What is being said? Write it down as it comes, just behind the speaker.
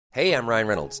Hey, I'm Ryan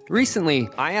Reynolds. Recently,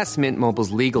 I asked Mint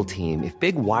Mobile's legal team if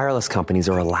big wireless companies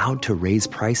are allowed to raise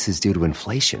prices due to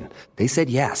inflation. They said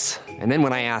yes. And then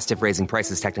when I asked if raising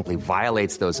prices technically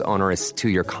violates those onerous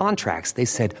two-year contracts, they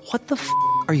said, "What the f***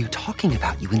 are you talking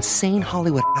about, you insane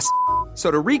Hollywood ass?" So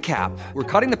to recap, we're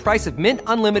cutting the price of Mint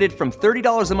Unlimited from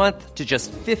 $30 a month to just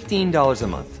 $15 a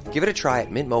month. Give it a try at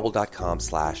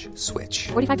mintmobile.com/switch.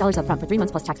 $45 up front for 3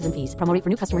 months plus taxes and fees. Promo rate for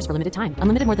new customers for limited time.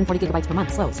 Unlimited more than 40 gigabytes per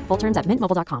month. Slows full terms at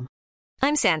mintmobile.com.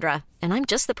 I'm Sandra, and I'm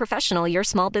just the professional your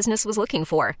small business was looking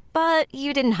for. But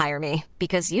you didn't hire me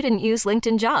because you didn't use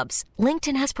LinkedIn Jobs.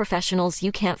 LinkedIn has professionals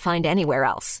you can't find anywhere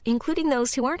else, including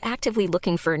those who aren't actively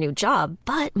looking for a new job,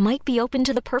 but might be open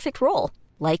to the perfect role,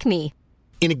 like me.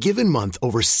 In a given month,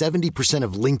 over 70%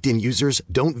 of LinkedIn users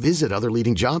don't visit other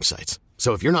leading job sites.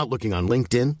 So if you're not looking on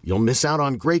LinkedIn, you'll miss out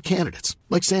on great candidates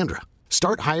like Sandra.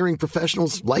 Start hiring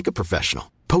professionals like a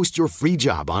professional. Post your free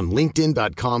job on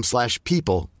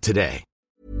linkedin.com/people today.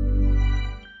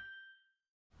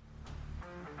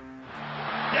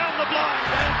 Down the blind,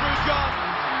 Andrew John.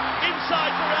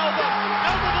 Inside for Elba.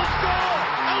 Elba will score.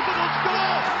 Elba will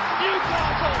score.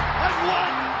 Newcastle have won.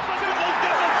 Sybil's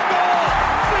going to score.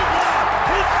 Sybil,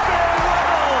 it's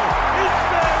farewell. It's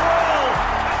farewell.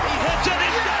 He hits it.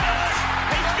 He's got it.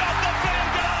 He's got the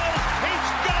field goal. He's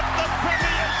got the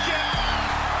premiership.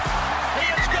 He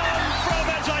has gone from,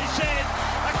 as I said,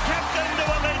 a captain to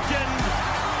a legend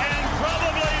and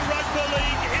probably rugby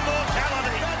league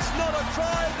immortality. That's not a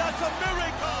try. That's a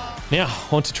miracle. Now,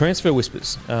 on to transfer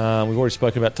whispers. We've already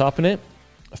spoken about Tarpanet.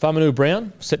 Famanu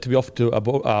Brown, set to be offered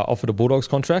a Bulldogs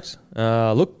contract.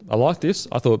 Look, I like this.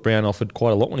 I thought Brown offered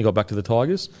quite a lot when he got back to the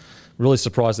Tigers. Really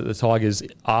surprised that the Tigers,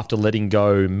 after letting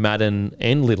go Madden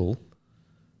and Little,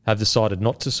 have decided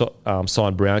not to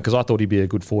sign Brown, because I thought he'd be a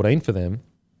good 14 for them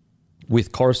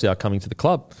with Coruscant coming to the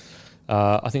club.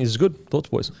 I think this is good. Thoughts,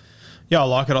 boys? Yeah, I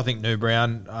like it. I think New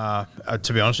Brown,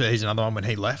 to be honest with you, he's another one. When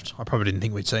he left, I probably didn't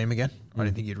think we'd see him again. I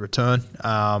didn't think he'd return.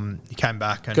 He came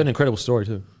back. And got an incredible story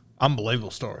too. Unbelievable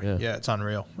story. Yeah, it's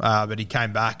unreal. But he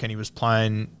came back and he was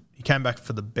playing. He came back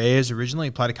for the Bears originally.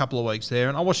 He played a couple of weeks there,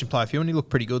 and I watched him play a few, and he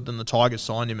looked pretty good. Then the Tigers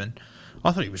signed him, and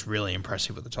I thought he was really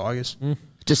impressive with the Tigers.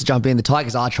 Just to jump in, the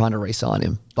Tigers are trying to re-sign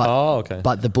him. But, okay.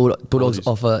 But the Bulldogs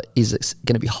offer is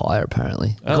going to be higher,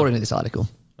 apparently, according to this article.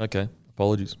 Okay.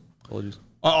 Apologies.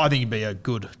 I think he'd be a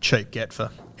good, cheap get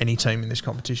for any team in this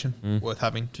competition, worth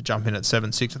having to jump in at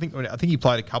 7'6". I think he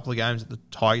played a couple of games at the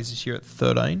Tigers this year at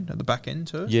 13 at the back end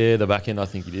too. Yeah, the back end I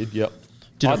think he did. Yep.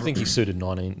 I think he suited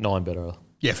 9 better.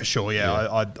 Yeah, for sure.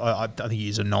 Yeah. I think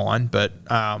he's a 9, but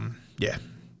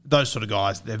those sort of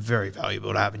guys, they're very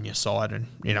valuable to have in your side, and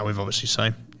we've obviously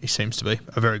seen he seems to be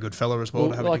a very good fella as well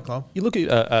to have in your club. You look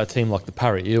at a team like the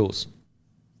Parry Eels,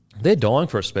 they're dying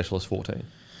for a specialist 14.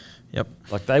 Yep.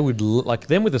 Like they would, like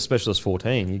them with a specialist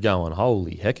 14, you're going,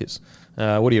 holy heckers.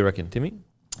 What do you reckon, Timmy?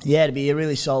 Yeah, it'd be a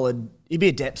really solid, it'd be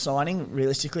a depth signing,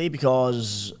 realistically,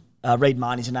 because Reid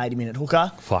Marnie's an 80-minute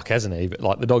hooker. Fuck, hasn't he?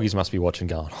 But, the doggies must be watching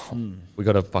going, we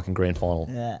got a fucking grand final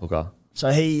hooker. So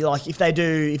if he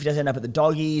does end up at the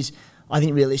doggies, I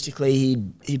think realistically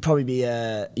he'd probably be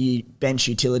a bench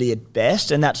utility at best,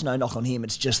 and that's no knock on him.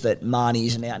 It's just that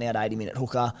Marnie's an out-and-out 80-minute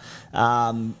hooker.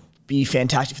 Be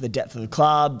fantastic for the depth of the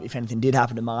club. If anything did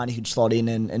happen to Marnie, he could slot in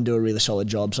and do a really solid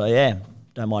job. So, yeah,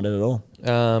 don't mind it at all.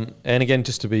 And again,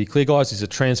 just to be clear, guys, this is a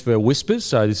transfer whispers.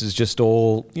 So this is just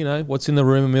all, what's in the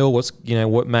rumour mill,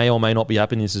 what may or may not be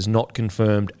happening. This is not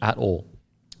confirmed at all.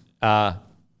 Now,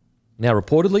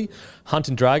 reportedly, Hunt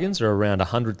and Dragons are around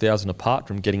 100,000 apart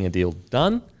from getting a deal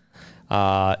done.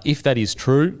 If that is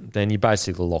true, then you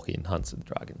basically lock in Hunts and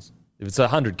Dragons. If it's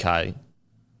 100K,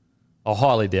 I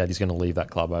highly doubt he's going to leave that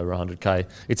club over 100K.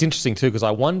 It's interesting too, because I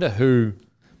wonder who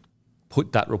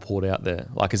put that report out there.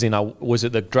 Was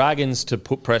it the Dragons to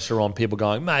put pressure on people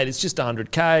going, mate, it's just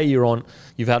 100K,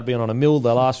 you've had been on a mill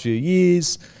the last few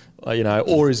years,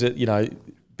 or is it,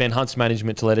 Ben Hunt's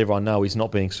management to let everyone know he's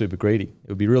not being super greedy? It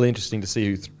would be really interesting to see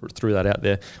who threw that out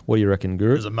there. What do you reckon,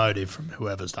 Guru? There's a motive from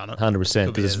whoever's done it. 100%,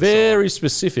 because it's very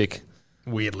specific.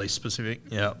 Weirdly specific,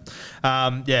 yeah. I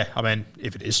mean,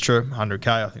 if it is true, 100K,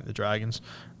 I think the Dragons,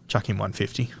 chuck him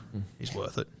 150. He's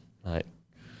worth it. Mate.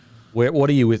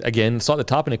 What are you with? Again, it's like the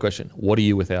Tarpanet question. What are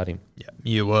you without him?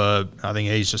 Yeah, I think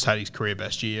he's just had his career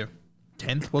best year.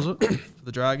 10th, was it, for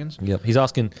the Dragons? Yep. He's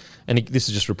asking, and this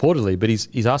is just reportedly, but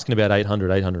he's asking about 800,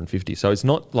 850. So it's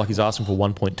not like he's asking for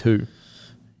 1.2.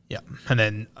 Yeah, and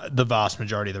then the vast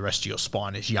majority of the rest of your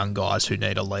spine is young guys who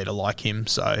need a leader like him.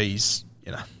 So he's...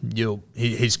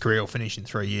 his career will finish in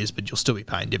 3 years, but you'll still be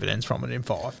paying dividends from it in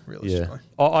 5, realistically.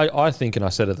 Yeah. I think, and I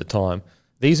said at the time,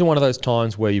 These are one of those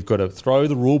times where you've got to throw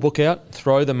the rule book out,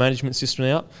 throw the management system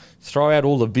out, throw out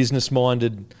all the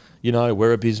business-minded,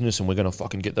 we're a business and we're going to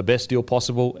fucking get the best deal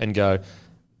possible, and go,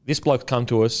 this bloke come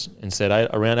to us and said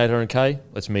around 800K,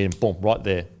 let's meet him. Boom, right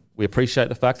there. We appreciate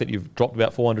the fact that you've dropped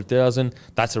about 400,000.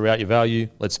 That's around your value.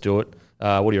 Let's do it.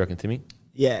 What do you reckon, Timmy?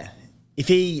 Yeah. If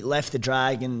he left the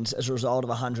Dragons as a result of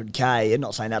 100K, and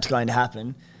not saying that's going to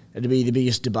happen, it'd be the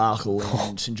biggest debacle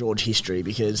in St George history,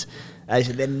 because, as I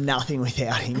said, they're nothing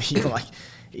without him.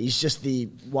 He's just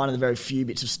one of the very few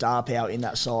bits of star power in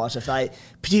that side. So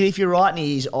particularly if you're right and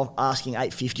he's asking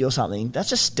 850 or something,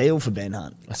 that's a steal for Ben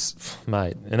Hunt.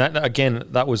 Mate. And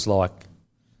that was like,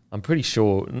 I'm pretty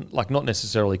sure, like not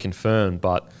necessarily confirmed,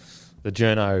 but the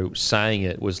journo saying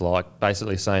it was like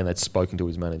basically saying they'd spoken to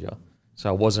his manager.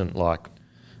 So it wasn't like,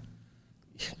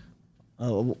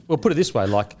 well, put it this way,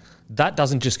 like that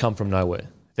doesn't just come from nowhere,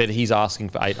 that he's asking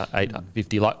for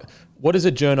 850. Like, what does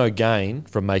a journo gain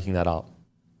from making that up?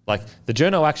 Like, the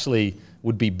journo actually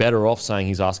would be better off saying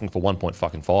he's asking for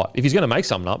 1.5. If he's going to make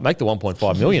something up, make the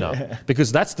 1.5 million up,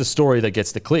 because that's the story that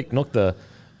gets the click, not the,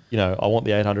 I want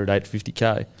the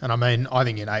 850K. And I mean, I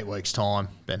think in 8 weeks' time,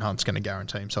 Ben Hunt's going to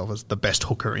guarantee himself as the best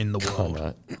hooker in the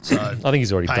world. So I think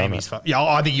he's already done it.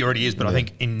 I think he already is, but I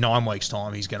think in 9 weeks'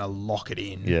 time, he's going to lock it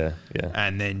in. Yeah.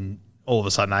 And then all of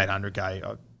a sudden,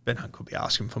 800K, Ben Hunt could be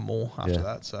asking for more after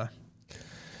that. So.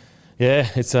 Yeah,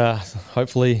 it's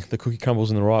hopefully the cookie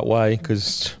crumbles in the right way,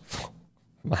 because,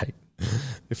 mate,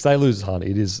 if they lose Hunt,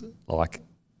 it is like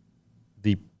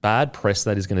the bad press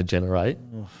that is going to generate.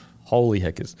 Holy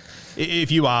heckers.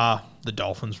 If you are the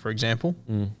Dolphins, for example,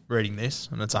 reading this,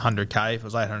 and it's 100K, if it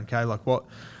was 800K, like what?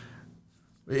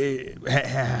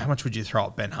 How much would you throw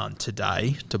at Ben Hunt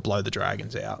today to blow the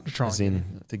Dragons out?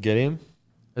 To get him?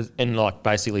 And like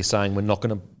basically saying we're not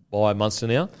going to buy Munster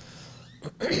now?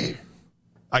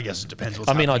 I guess it depends what's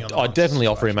happening. I'd definitely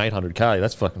offer him situation. 800K.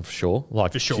 That's fucking for sure.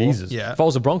 Like, for sure, Jesus. yeah. If I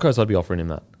was the Broncos, I'd be offering him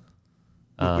that.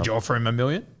 Would you offer him $1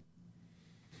 million?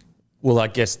 Well, I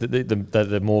guess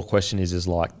the more question is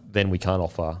like, then we can't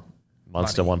offer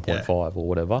Munster 1.5 or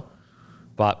whatever.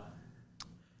 But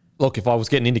look, if I was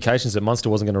getting indications that Munster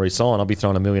wasn't going to re-sign, I'd be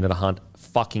throwing $1 million at a Hunt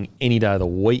fucking any day of the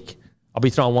week. I'd be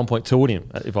throwing 1.2 at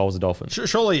him if I was a Dolphin.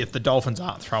 Surely if the Dolphins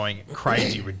aren't throwing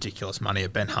crazy, ridiculous money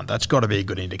at Ben Hunt, that's got to be a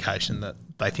good indication that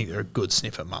they think they're a good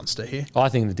sniff at Munster here. I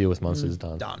think the deal with Munster is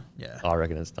done. Done, yeah. I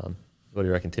reckon it's done. What do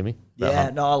you reckon, Timmy? Yeah,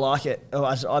 no, I like it.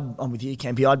 I'm with you,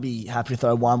 Campy. I'd be happy to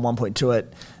throw 1.2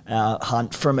 at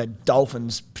Hunt from a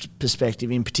Dolphins perspective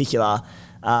in particular.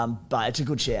 But it's a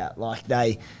good shout. Like,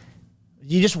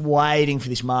 you're just waiting for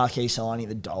this marquee signing,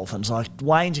 the Dolphins. Like,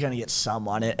 Wayne's going to get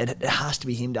someone. It has to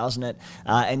be him, doesn't it?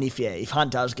 And if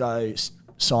Hunt does go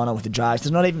sign on with the Drags,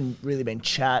 there's not even really been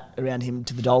chat around him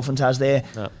to the Dolphins, has there?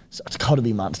 No. So it's got to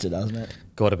be Munster, doesn't it?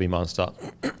 Got to be Munster.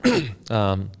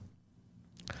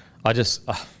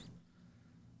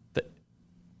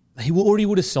 He already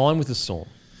would have signed with the Storm.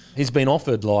 He's been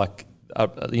offered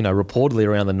reportedly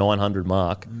around the 900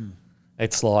 mark.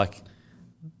 It's like,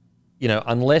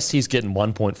 unless he's getting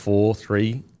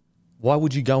 1.43, why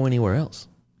would you go anywhere else?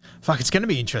 Fuck, it's going to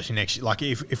be interesting next year. Like,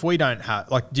 if we don't have,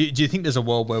 like, do you think there's a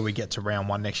world where we get to round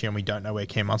 1 next year and we don't know where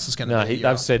Cam Munster's going to be? No,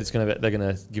 they've said they're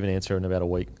going to give an answer in about a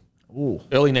week. Ooh.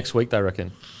 Early next week, they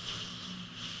reckon.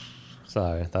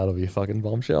 So that'll be a fucking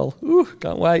bombshell. Ooh,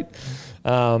 can't wait.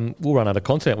 We'll run out of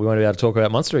content. We won't be able to talk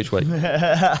about Munster each week.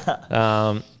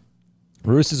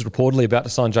 Roosters reportedly about to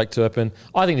sign Jake Turpin.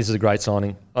 I think this is a great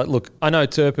signing. Look, I know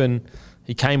Turpin,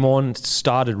 he came on,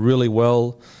 started really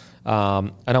well. I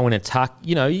don't want to attack.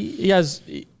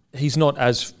 He's not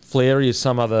as flary as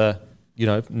some other,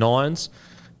 nines.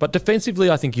 But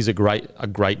defensively, I think he's a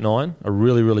great nine, a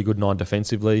really, really good nine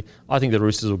defensively. I think the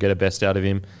Roosters will get a best out of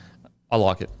him. I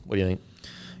like it. What do you think?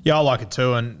 Yeah, I like it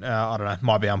too, and I don't know, it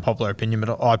might be an unpopular opinion,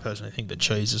 but I personally think that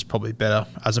Cheese is probably better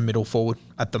as a middle forward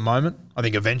at the moment. I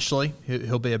think eventually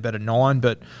he'll be a better nine,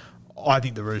 but I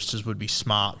think the Roosters would be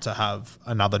smart to have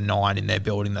another nine in their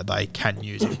building that they can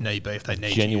use if need be, if they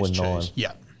need genuine to use nine. Cheese.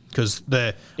 Yeah, because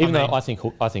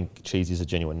I think Cheese is a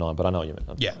genuine nine, but I know what you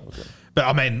mean. Yeah, but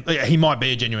I mean, he might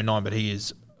be a genuine nine, but he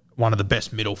is one of the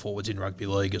best middle forwards in rugby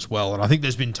league as well. And I think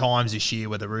there's been times this year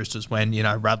where the Roosters, when,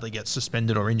 Radley gets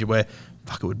suspended or injured, where,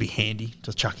 it would be handy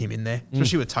to chuck him in there,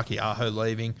 especially with Taki Aho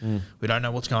leaving. We don't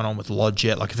know what's going on with Lodge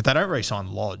yet. Like, if they don't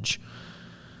re-sign Lodge...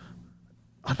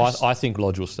 I think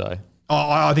Lodge will stay.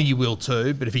 I think he will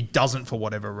too, but if he doesn't for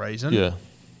whatever reason... Yeah.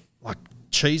 Like,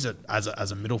 Cheese as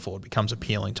a middle forward becomes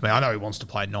appealing to me. I know he wants to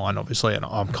play nine, obviously, and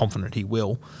I'm confident he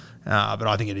will. But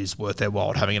I think it is worth their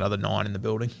while having another nine in the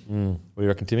building. What do you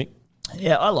reckon, Timmy?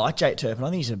 Yeah, I like Jake Turpin. I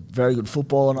think he's a very good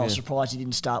footballer, and I was surprised he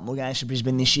didn't start more games for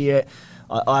Brisbane this year.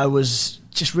 I was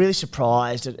just really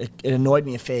surprised. It annoyed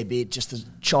me a fair bit, just the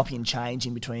chopping and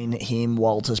changing between him,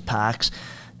 Walters, Pax.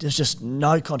 There's just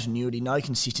no continuity, no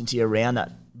consistency around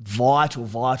that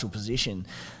vital position.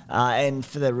 And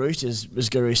for the Roosters, as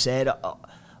Guru said,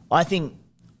 I think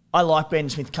I like Brandon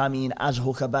Smith coming in as a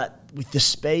hooker, but with the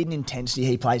speed and intensity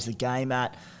he plays the game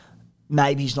at,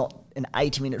 maybe he's not an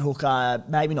 80-minute hooker,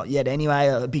 maybe not yet anyway,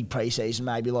 a big pre-season,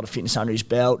 maybe a lot of fitness under his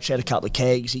belt, shed a couple of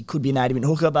kegs, he could be an 80-minute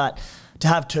hooker, but to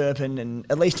have Turpin and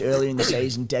at least earlier in the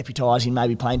season deputising,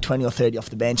 maybe playing 20 or 30 off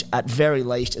the bench, at very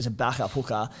least as a backup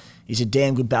hooker, he's a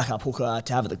damn good backup hooker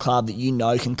to have at the club that you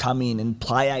know can come in and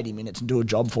play 80 minutes and do a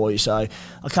job for you. So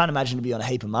I can't imagine to be on a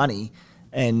heap of money,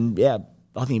 and yeah,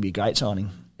 I think it'd be a great signing.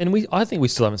 And I think we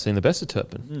still haven't seen the best of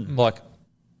Turpin. Like,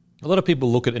 a lot of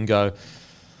people look at it and go,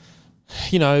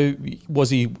 you know,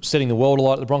 was he setting the world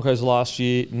alight at the Broncos last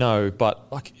year? No, but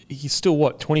like he's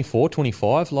still 24,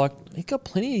 25. Like, he's got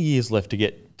plenty of years left to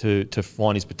get to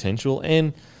find his potential.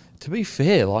 And to be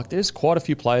fair, like there's quite a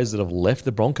few players that have left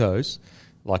the Broncos.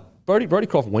 Like Brody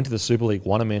Croft went to the Super League,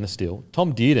 won a Man of Steel.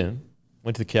 Tom Dearden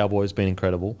went to the Cowboys, been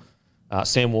incredible.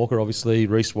 Sam Walker, obviously,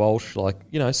 Reece Walsh, like,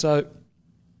 you know, so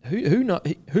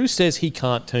who says he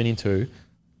can't turn into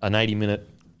an 80-minute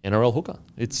NRL hooker?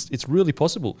 It's really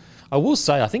possible. I will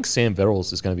say I think Sam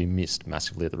Verrills is going to be missed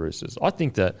massively at the Roosters. I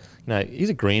think that, you know,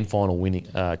 he's a grand final winning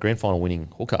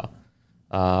hooker.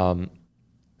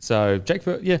 So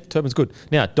Turpin's good.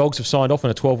 Now Dogs have signed off on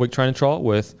a 12-week training trial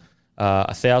worth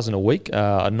 $1,000 a week.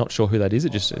 I'm not sure who that is.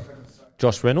 It just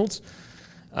Josh Reynolds.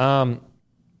 I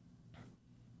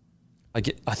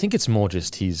think it's more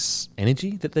just his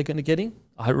energy that they're going to get in.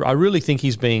 I really think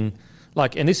he's being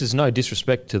like, and this is no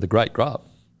disrespect to the great Grub.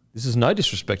 This is no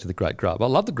disrespect to the great Grub. I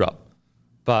love the Grub.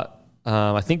 But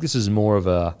I think this is more of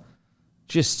a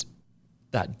just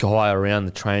that guy around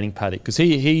the training paddock, because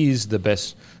he is the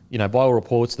best, you know, by all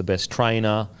reports, the best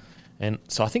trainer. And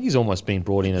so I think he's almost been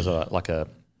brought in as a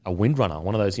windrunner,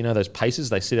 one of those, you know, those paces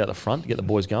they sit out the front to get the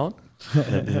boys going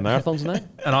in the marathons and that.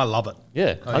 And I love it.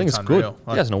 Yeah, I think it's good.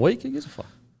 He has in a week, he gives a fuck.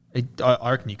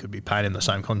 I reckon you could be paying him the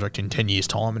same contract in 10 years'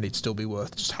 time and he'd still be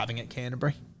worth just having at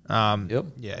Canterbury.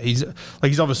 Yeah, he's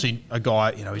obviously a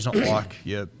guy, you know, he's not like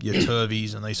your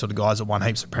Turveys and these sort of guys that won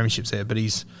heaps of premierships there, but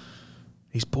he's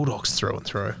Bulldogs through and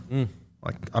through.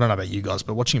 Like, I don't know about you guys,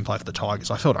 but watching him play for the Tigers,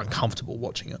 I felt uncomfortable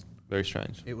watching it. Very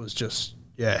strange. It was just,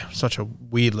 yeah, such a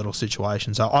weird little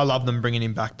situation. So I love them bringing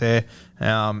him back there.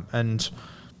 And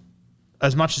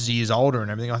as much as he is older and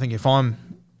everything, I think if I'm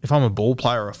a ball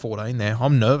player of 14 there,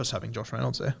 I'm nervous having Josh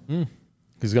Reynolds there.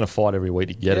 He's going to fight every week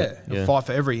to get it. He'll fight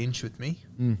for every inch with me.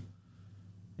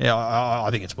 Yeah, I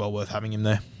think it's well worth having him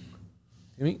there.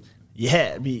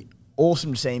 Yeah, it'd be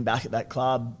awesome to see him back at that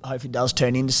club. Hope it does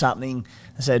turn into something.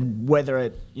 I said, whether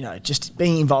it, you know, just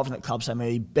being involved in that club so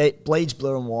many, bleeds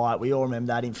blue and white. We all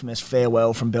remember that infamous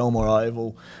farewell from Belmore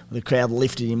Oval. The crowd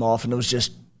lifted him off, and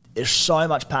there's so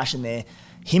much passion there.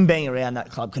 Him being around that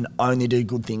club can only do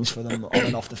good things for them on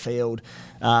and off the field.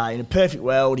 In a perfect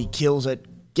world, he kills it,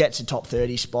 gets a top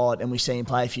 30 spot, and we see him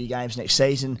play a few games next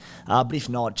season. But if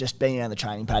not, just being around the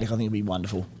training paddock, I think it'd be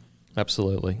wonderful.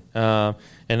 Absolutely. And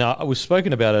we've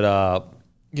spoken about it,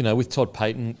 you know, with Todd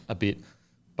Payten a bit.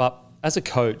 But as a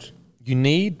coach, you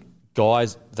need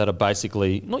guys that are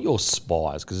basically not your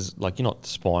spies, because like you're not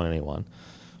spying on anyone,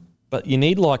 but you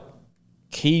need like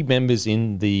key members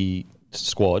in the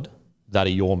squad that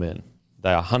are your men.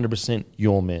 They are 100%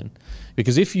 your men.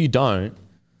 Because if you don't,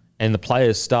 and the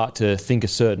players start to think a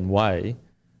certain way,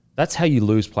 that's how you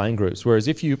lose playing groups. Whereas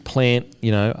if you plant,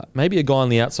 you know, maybe a guy on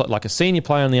the outside, like a senior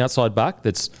player on the outside back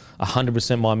that's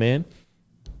 100% my man,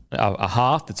 a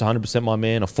half that's 100% my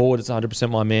man, a forward that's 100%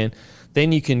 my man,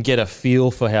 then you can get a feel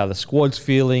for how the squad's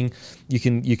feeling. You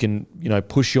can you know,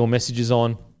 push your messages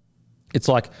on.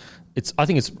 I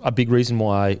think it's a big reason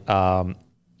why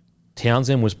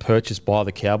Townsend was purchased by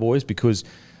the Cowboys, because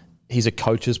he's a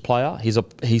coach's player.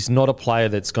 He's not a player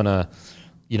that's going to,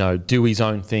 you know, do his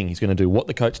own thing. He's going to do what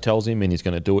the coach tells him, and he's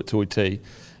going to do it to a T.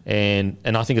 And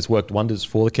I think it's worked wonders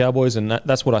for the Cowboys, and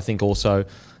that's what I think also,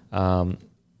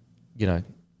 you know,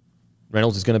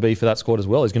 Reynolds is going to be for that squad as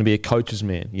well. He's going to be a coach's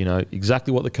man. You know,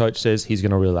 exactly what the coach says, he's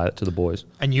going to relay it to the boys.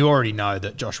 And you already know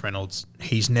that Josh Reynolds,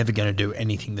 he's never going to do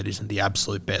anything that isn't the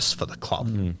absolute best for the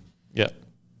club. Yep.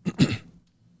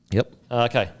 Yep.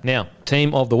 Okay, now,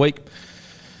 team of the week.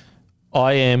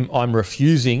 I'm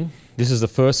refusing. This is the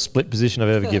first split position I've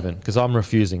ever given, because I'm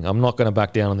refusing. I'm not going to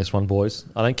back down on this one, boys.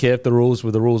 I don't care if the rules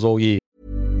were the rules all year.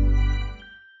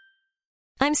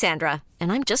 I'm Sandra,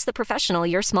 and I'm just the professional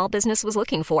your small business was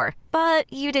looking for. But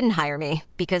you didn't hire me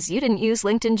because you didn't use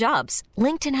LinkedIn Jobs.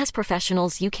 LinkedIn has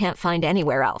professionals you can't find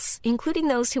anywhere else, including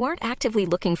those who aren't actively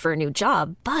looking for a new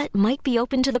job, but might be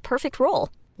open to the perfect role,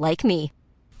 like me.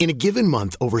 In a given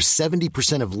month, over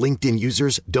 70% of LinkedIn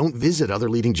users don't visit other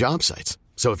leading job sites.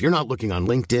 So if you're not looking on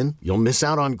LinkedIn, you'll miss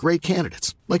out on great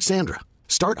candidates like Sandra.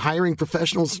 Start hiring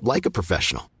professionals like a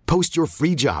professional. Post your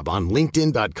free job on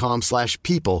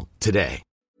linkedin.com/people today.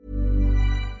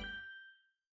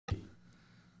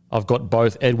 I've got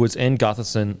both Edwards and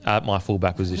Gutherson at my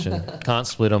fullback position. Can't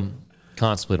split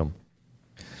them.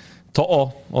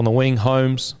 To'o on the wing,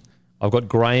 Holmes. I've got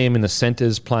Graham in the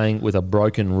centres playing with a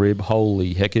broken rib.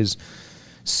 Holy heckers.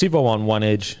 Sivo on one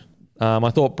edge. I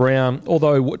thought Brown,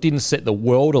 although didn't set the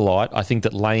world alight, I think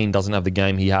that Lane doesn't have the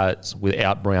game he has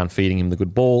without Brown feeding him the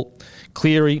good ball.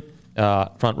 Cleary,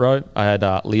 front row. I had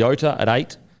Leota at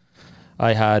 8.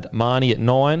 I had Marnie at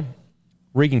 9.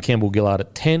 Regan Campbell-Gillard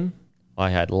at 10. I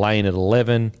had Lane at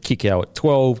 11. Kikau at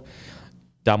 12.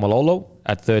 Damalolo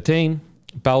at 13.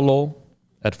 Bowlaw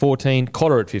at 14.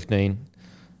 Cotter at 15.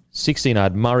 16 I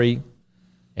had Murray.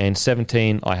 And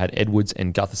 17 I had Edwards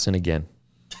and Gutherson again.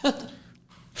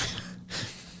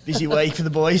 Busy week for the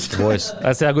boys.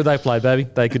 That's how good they played, baby.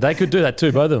 They could do that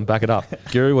too, both of them. Back it up.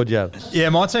 Guru, what'd you have? Yeah,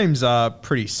 my teams are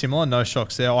pretty similar. No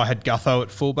shocks there. I had Gutho at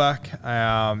fullback.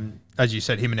 As you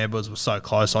said, him and Edwards were so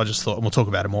close. I just thought, and we'll talk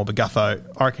about it more, but Gutho,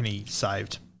 I reckon he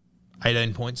saved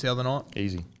 18 points the other night.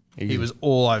 Easy. He was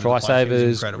all over Try the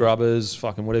place. savers, grubbers,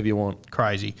 fucking whatever you want.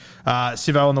 Crazy.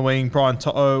 Sivo on the wing, Brian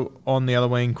To'o on the other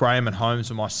wing, Graham and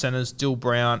Holmes were my centres, Dill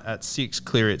Brown at 6,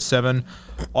 Cleary at 7.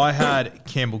 I had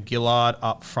Campbell-Gillard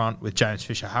up front with James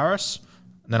Fisher-Harris.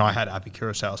 And then I had Api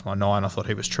Curacao as my 9. I thought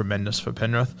he was tremendous for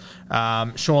Penrith.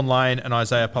 Sean Lane and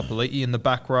Isaiah Papali'i in the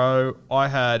back row. I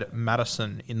had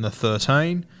Madison in the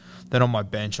 13. Then on my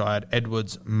bench, I had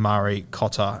Edwards, Murray,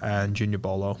 Cotter, and Junior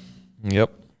Bolo.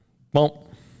 Yep. Well,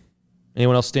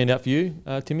 anyone else stand out for you,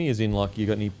 Timmy? As in, like, you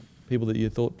got any people that you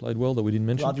thought played well that we didn't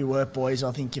mention? Love your work, boys.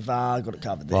 I think you've got it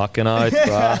covered there. Fucking oath,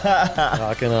 bro.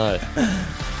 Fucking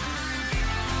oath.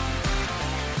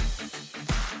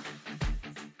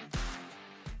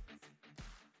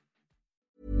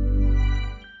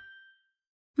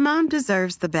 Mom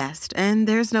deserves the best, and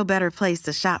there's no better place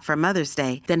to shop for Mother's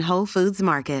Day than Whole Foods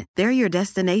Market. They're your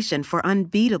destination for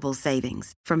unbeatable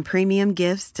savings, from premium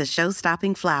gifts to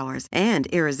show-stopping flowers and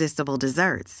irresistible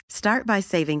desserts. Start by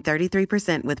saving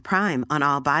 33% with Prime on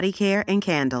all body care and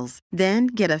candles. Then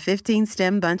get a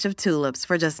 15-stem bunch of tulips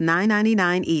for just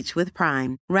 $9.99 each with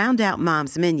Prime. Round out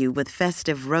Mom's menu with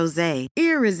festive rosé,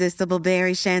 irresistible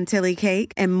berry chantilly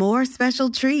cake, and more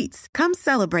special treats. Come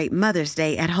celebrate Mother's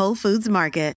Day at Whole Foods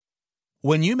Market.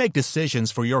 When you make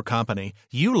decisions for your company,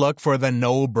 you look for the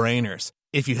no-brainers.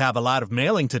 If you have a lot of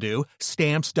mailing to do,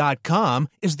 Stamps.com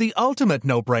is the ultimate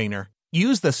no-brainer.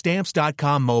 Use the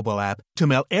Stamps.com mobile app to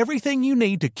mail everything you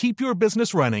need to keep your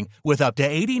business running with up to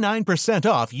 89%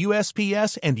 off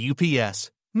USPS and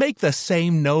UPS. Make the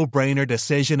same no-brainer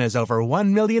decision as over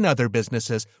 1 million other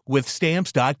businesses with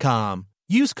Stamps.com.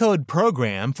 Use code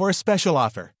PROGRAM for a special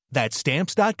offer. That's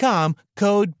Stamps.com,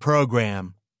 code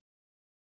PROGRAM.